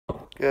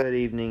Good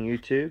evening,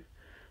 YouTube.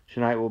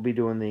 Tonight we'll be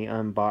doing the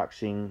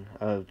unboxing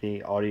of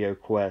the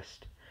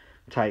Audioquest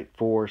Type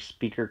 4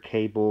 speaker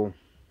cable,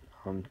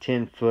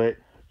 10 foot,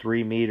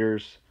 3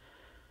 meters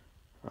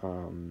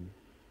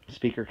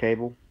speaker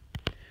cable.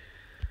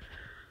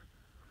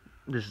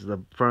 This is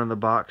the front of the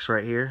box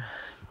right here.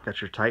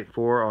 Got your Type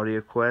 4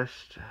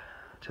 Audioquest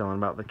telling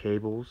about the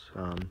cables,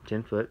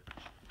 10 foot.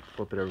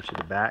 Flip it over to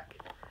the back.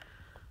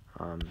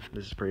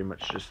 This is pretty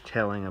much just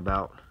telling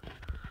about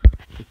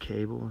the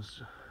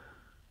cables.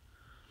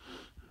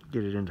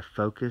 Get it into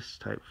focus,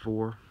 Type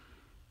 4.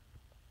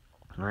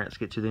 Alright, let's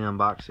get to the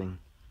unboxing.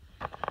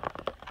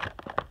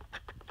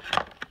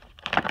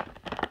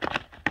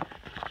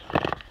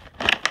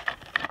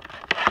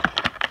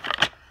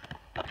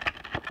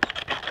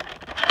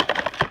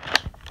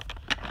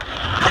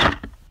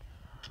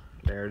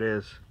 There it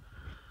is.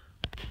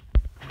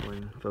 Go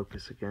in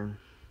focus again.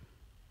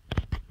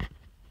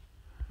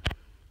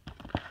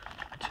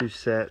 2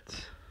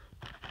 sets.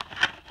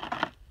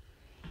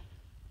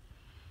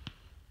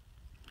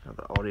 Got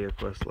the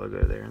Audioquest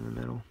logo there in the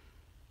middle.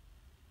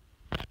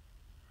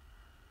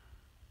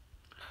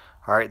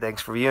 Alright,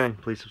 thanks for viewing.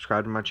 Please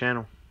subscribe to my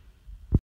channel.